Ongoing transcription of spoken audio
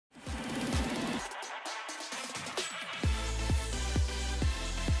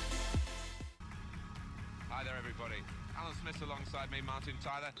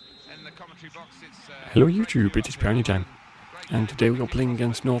Hello YouTube, it is Brownie Time, and today we are playing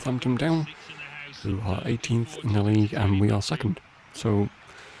against Northampton Down, who are 18th in the league and we are second. So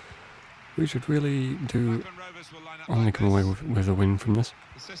we should really do only come away with a win from this.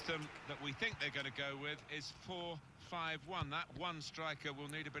 The system that we think they're going to go with is 4-5-1. That one striker will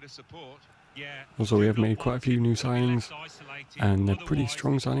need a bit of support. Yeah. Also, we have made quite a few new signings, and they're pretty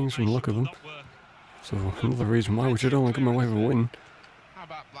strong signings from the look of them. So another reason why we should only come away with a win. How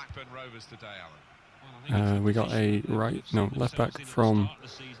about Blackburn Rovers today, Alan? We got a left back from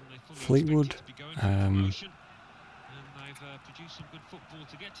Fleetwood.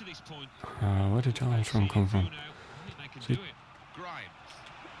 Where did Armstrong come from? Is it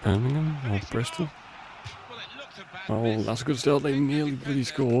Birmingham or Bristol? Oh, that's a good start. They nearly bloody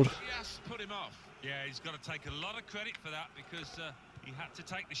scored. Yeah, he's got to take a lot of credit for that because he had to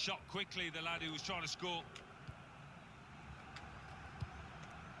take the shot quickly, the lad who was trying to score.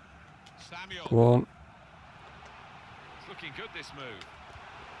 Samuel. Go on. It's looking good, this move.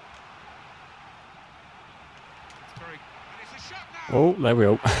 It's very... And it's a shot now. Oh, there we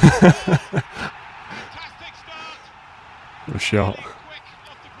go. Fantastic start. What a shot. Quick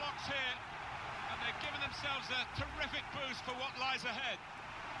off the blocks here, and they've given themselves a terrific boost for what lies ahead.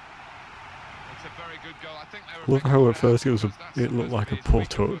 It's a very good goal. I think they were... Look how at first it looked like a poor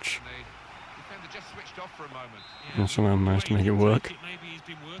touch. Just switched off for a moment. And somehow managed to make it work. Maybe he's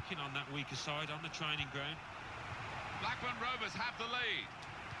been working on that weaker side on the training ground. Blackburn Rovers have the lead.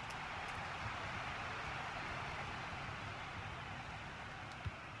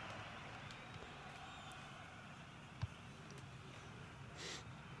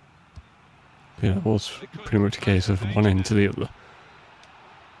 Yeah, it was pretty much a case of one end to the other.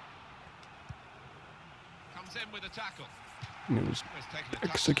 Comes in with a tackle. And it was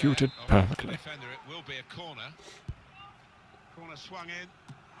executed perfectly. It will be a corner. Corner swung in.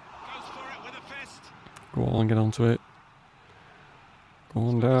 Goes for it with a fist. Go on, get onto it. Go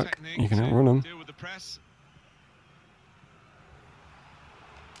on, Dirk. You can outrun them. Deal with the press.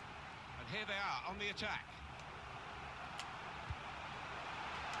 And here they are on the attack.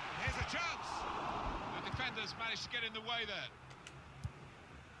 And here's a chance. The defenders managed to get in the way there.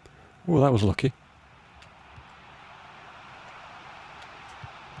 Oh, that was lucky.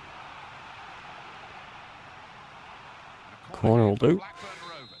 Corner will do.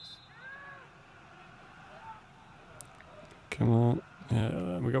 Come on. Yeah,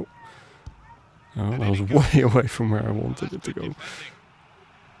 there we go. Oh, that was way away from where I wanted it to go.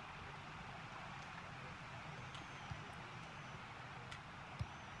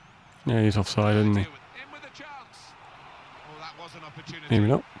 Yeah, he's offside, isn't he? Maybe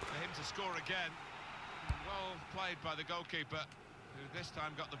not. For him to score again. Well played by the goalkeeper, who this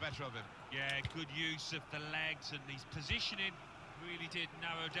time got the better of him. Yeah, good use of the legs, and his positioning really did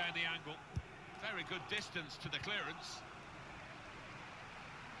narrow down the angle. Very good distance to the clearance.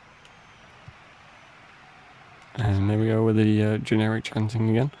 And there we go with the generic chanting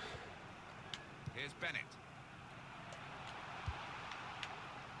again. Here's Bennett.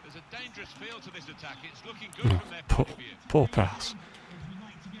 There's a dangerous feel to this attack. It's looking good from their point of view. Poor pass.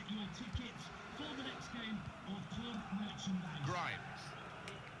 Grimes.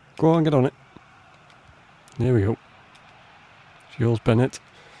 Go on, get on it. There we go. It's yours, Bennett.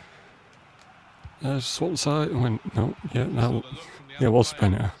 Swap side. Went no. Yeah, no. Yeah, it was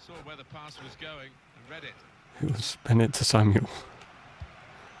Bennett. Saw where the pass was going and read it. It was Bennett to Samuel.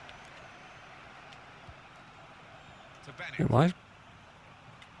 To Bennett. Yeah, why?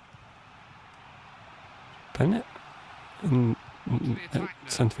 Bennett in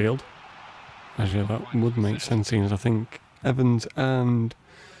centre field. Actually, that would make sense, seeing as I think Evans and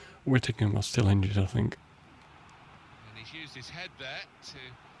Whittingham are still injured, I think. And he's used his head there to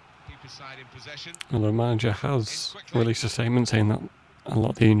keep his side in possession. Well, the manager has released a statement saying that a lot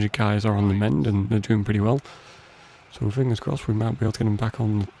of the injured guys are on the mend and they're doing pretty well. So fingers crossed we might be able to get them back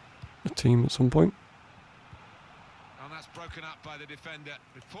on the team at some point. And that's broken up by the defender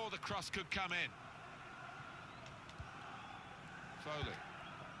before the cross could come in. Foley.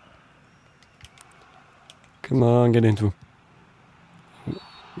 Come on, get into him.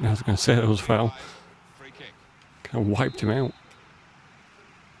 I was going to say that was a foul. Free kick. Kind of wiped him out.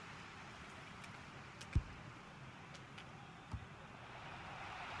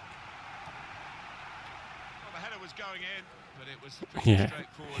 Well, the header was going in, but it was pretty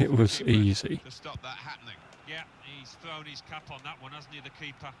straightforward. It was easy. To stop that happening. Yeah, he's thrown his cap on that one, hasn't he, the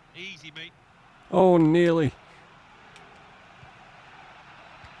keeper? Easy, mate. Oh, nearly.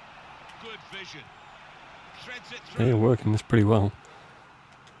 Good vision. Threads it through. They're working this pretty well.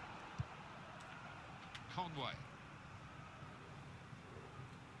 Conway.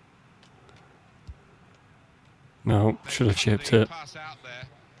 should have chipped it. Pass out there,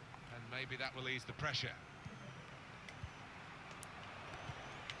 and maybe that will ease the pressure.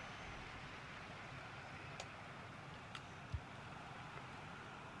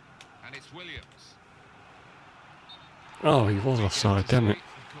 And it's Williams. Oh, he was offside, damn it.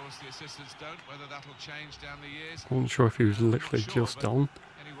 Of course, the assistants don't. Whether that'll change down the years, I wasn't sure if he was literally sure, just on.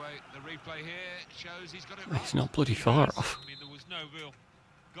 Anyway, the replay here shows he's got it He's not bloody far off. I mean, there was no real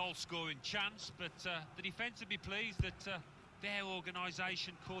goal-scoring chance, but the defence would be pleased that their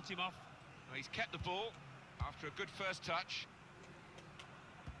organisation caught him off. Well, he's kept the ball after a good first touch.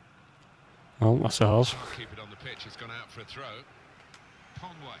 Oh, that's ours. Keep it on the pitch. It's gone out for a throw.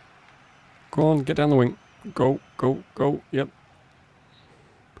 Conway. Go on, get down the wing. Go, go, go. Yep.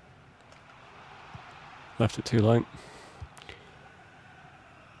 Left it too late.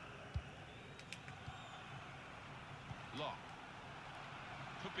 Long.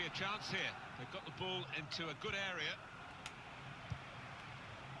 Could be a chance here. They've got the ball into a good area.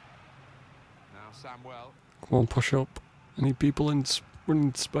 Now Samuel. Come on, push up. I need people in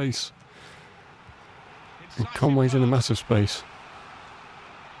running space. And Conway's in a massive space.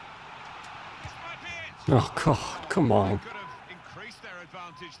 Oh God, come on.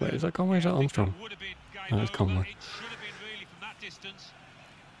 Wait, is that Conway or is that Armstrong? No, it's Conway.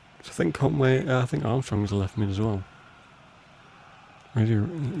 I think I think Armstrong's a left mid as well. Or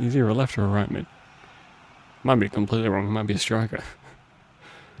is he a left or a right mid? Might be completely wrong, he might be a striker.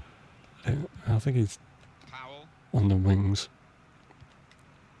 I think he's on the wings.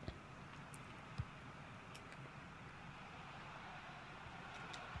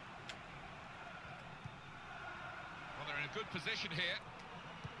 Well, they're in a good position here.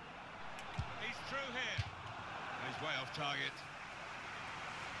 He's through here. He's way off target.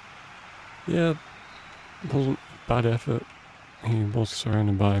 Yeah, it wasn't a bad effort. He was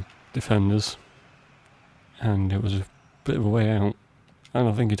surrounded by defenders, and it was a bit of a way out. And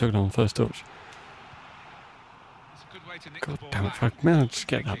I think he took it on the first touch. It's a good way to nick God the ball damn it, back. if I managed to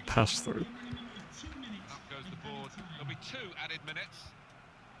get that pass through. Up goes the board. There'll be 2 added minutes.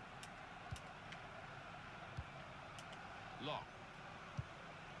 Long.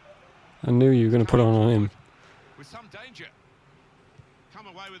 I knew you were going to put it on him. With some danger. Come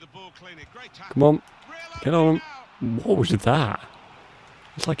away with the ball cleanly. Great tackle. Come on, Real get on him. opening now. What was that?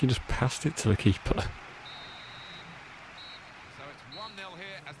 It's like he just passed it to the keeper. So it's 1-0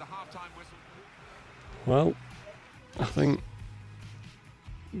 here as the half-time whistle. Well, I think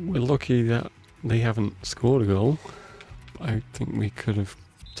we're lucky that they haven't scored a goal. I think we could have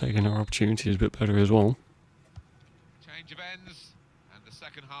taken our opportunities a bit better as well. Change of ends, and the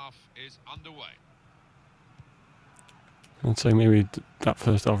second half is underway. I'd say maybe that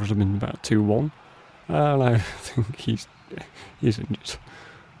first half would have been about 2-1. And I think he's injured.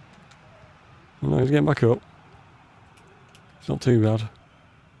 Oh, no, he's getting back up. It's not too bad.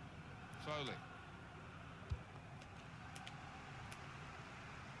 Foley.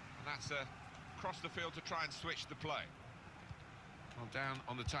 And that's across the field to try and switch the play. Well, down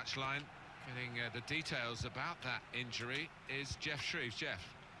on the touchline, getting the details about that injury is Jeff Shreves.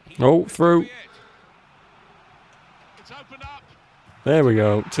 Jeff. Oh, through. It's opened up. There we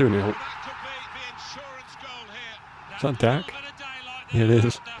go, 2-0. That could be the insurance goal here. Is that Dak? Yeah, it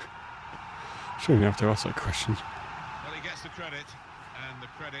is. Shouldn't have to ask that question. Well, he gets the credit, and the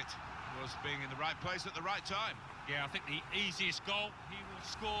credit was being in the right place at the right time. Yeah, I think the easiest goal he will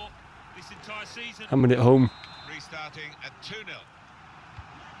score this entire season. Hammered it home. Restarting at 2-0.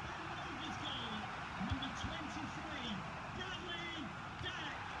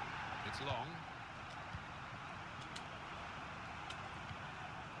 It's long.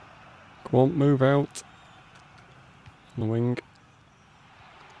 Come on, move out. On the wing.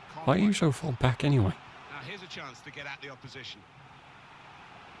 Why are you so far back anyway? Now here's a chance to get at the opposition.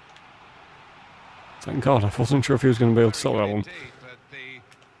 Thank God, I wasn't sure if he was going to be able to stop that one. Indeed, but the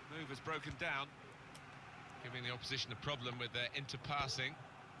move has broken down, giving the opposition a problem with their interpassing.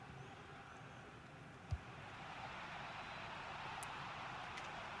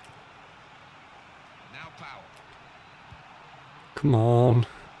 Now Powell. Come on.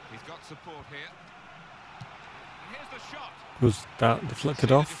 He's got support here. And here's the shot. Was that deflected See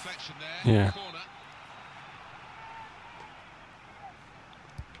the off? deflection there, Yeah. corner.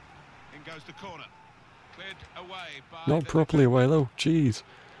 In goes the corner. Cleared away by Not properly away though. Jeez.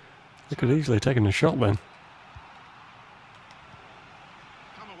 They could easily have taken a shot then.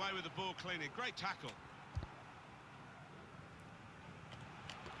 Come away with the ball cleanly. Great tackle.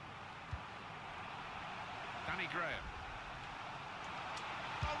 Danny Graham.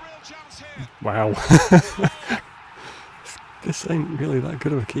 A real chance here. Wow. This ain't really that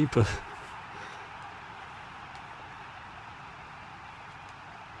good of a keeper.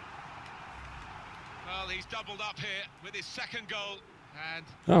 Well, he's doubled up here with his second goal, and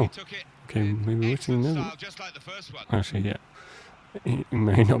Oh, he took it okay, in maybe we're excellent seeing style, just like the first one. Actually, yeah. He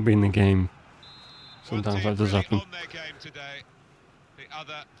may not be in the game. Sometimes that does really happen. on their game today. The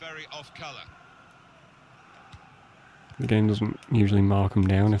other very off colour. The game doesn't usually mark them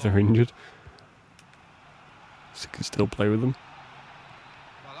down if they're injured. So you can still play with them.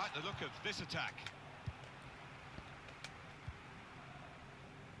 I like the look of this attack.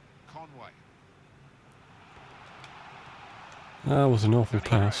 Conway. That was an awful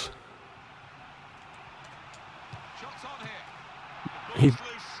pass. Shots on here. He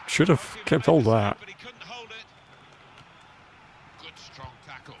should have kept hold of that. But he couldn't hold it. Good strong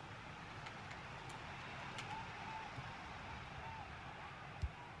tackle.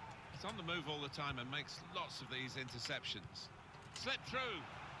 He's on the move all the time and makes lots of these interceptions. Slip through.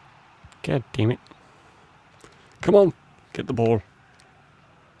 God damn it. Come on, get the ball.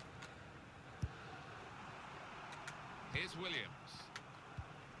 Here's Williams.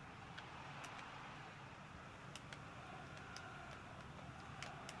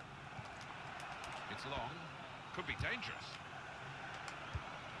 It's long. Could be dangerous.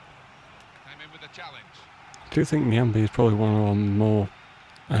 Came in with a challenge. I do think Niambi is probably one of our more...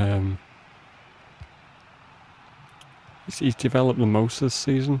 he's developed the most this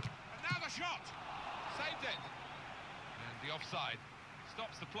season. And now the shot! Saved it! And the offside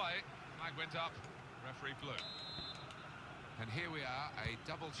stops the play. Flag went up. Referee blew. And here we are, a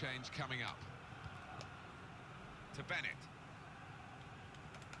double change coming up. To Bennett.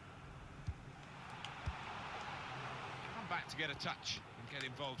 Come back to get a touch and get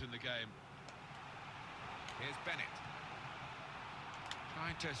involved in the game. Here's Bennett.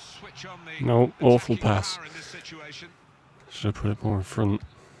 Trying to switch on the... No, awful attacking pass. power in this situation. Should have put it more in front.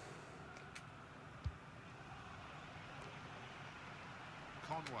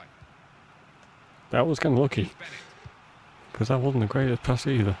 Conway. That was kind of lucky. Bennett. Because that wasn't the greatest pass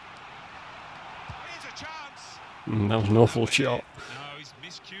either. Here's a chance. That was an awful shot. No, he's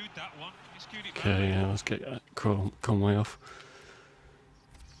miscued that one. Miscued it Okay, yeah, let's get Conway off.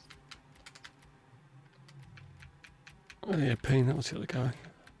 Oh yeah, Payne, that was the other guy.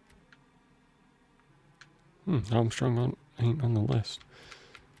 Armstrong ain't on the list.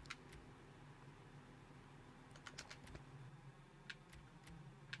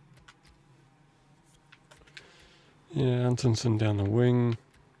 Yeah, Antonsen down the wing.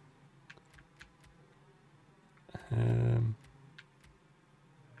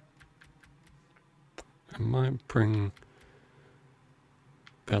 I might bring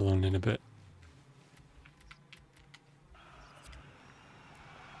Bellon in a bit.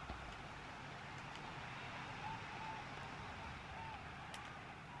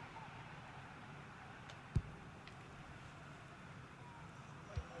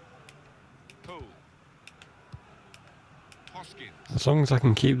 Hoskins. As long as I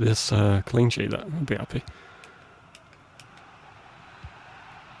can keep this clean sheet, I'll be happy.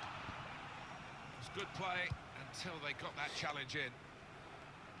 It's good play until they got that challenge in.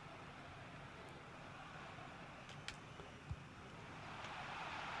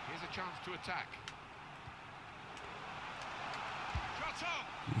 Here's a chance to attack. Shot on.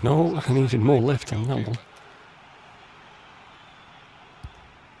 No, I needed more lift on that one.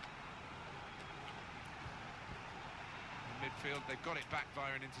 In midfield, they've got it back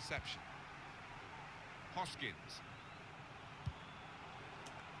via an interception. Hoskins.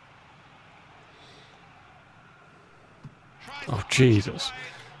 Oh, Jesus.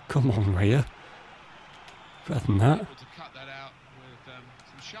 Come on, Raya. Better than that.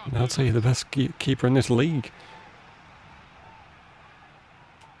 I'll tell you, the best keeper in this league.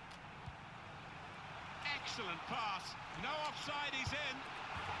 Excellent pass. No offside, he's in.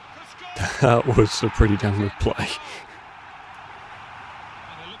 That was a pretty damn good play. And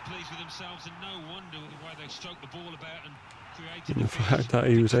they look pleased with themselves, and no wonder the way they stroked the ball about and created And the fact that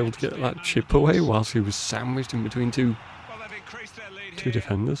he was able to get that chip away whilst he was sandwiched in between two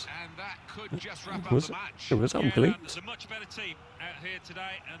defenders. And that could just wrap up Was the it? match. It was that Williams. There's a much better team out here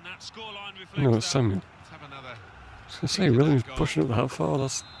today, and that scoreline reflects No, it's that. Samuel. Let's have another. I was going to say, Williams pushing up that far,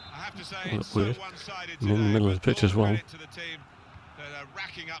 that's I have to say, a it's little weird. so one-sided And in the today, middle of the but pitch as all well. credit to the team that are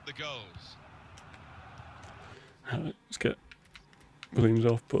racking up the goals. Let's get Williams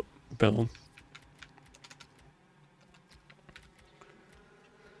off, but Bellon.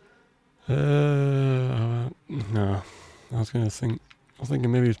 No. I was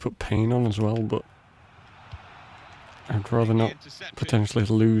thinking maybe he'd put Payne on as well, but I'd rather not potentially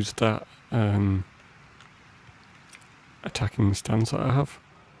lose that attacking stance that I have,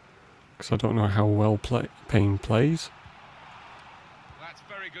 because I don't know how well Payne plays. That's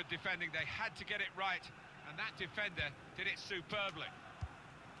very good defending. They had to get it right, and that defender did it superbly.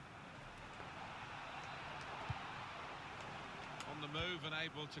 On the move and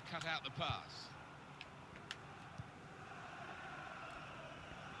able to cut out the pass.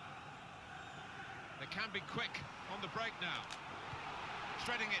 They can be quick on the break now.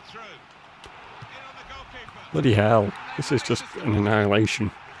 Threading it through. In on the goalkeeper. Bloody hell, this is just an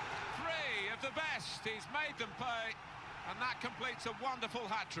annihilation. Three of the best. He's made them pay, and that completes a wonderful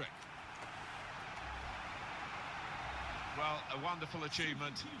hat-trick. Well, a wonderful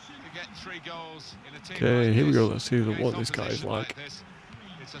achievement to get 3 goals in a team. Okay, like here we this, go. Let's see what this against guy is opposition like. this.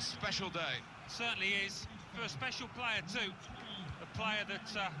 It's a special day. Certainly is, for a special player too. A player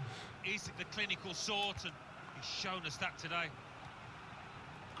that is the clinical sort, and he's shown us that today.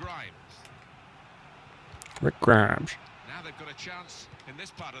 Grimes. Rick Grimes. Now they've got a chance in this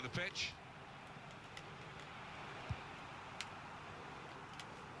part of the pitch.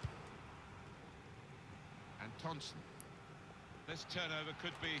 And Thompson. This turnover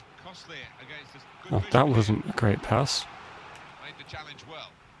could be costly against this good Oh, that wasn't a great pass. Made the challenge well.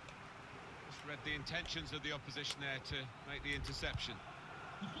 Just read the intentions of the opposition there to make the interception.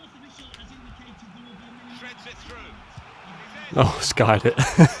 Threads it through. Oh, skied it.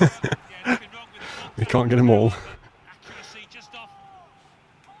 We can't get them all. Accuracy just off.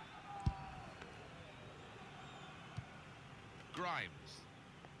 Grimes.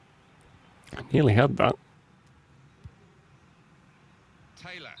 I nearly had that.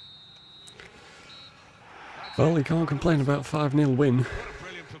 Taylor. Well, you can't complain about 5-0 win. What a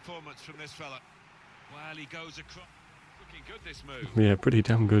brilliant performance from this fella. Well, he goes across. Looking good this move. Yeah, pretty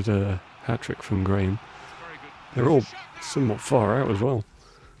damn good hat-trick from Graham. Very good. They're all somewhat far out as well.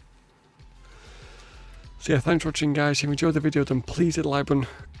 So yeah, thanks for watching, guys. If you enjoyed the video, then please hit the like button,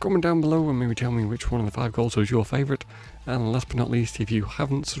 comment down below and maybe tell me which one of the 5 goals was your favourite. And last but not least, if you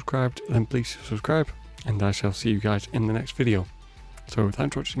haven't subscribed, then please subscribe. And I shall see you guys in the next video. So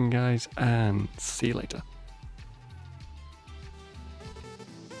thanks for watching, guys, and see you later.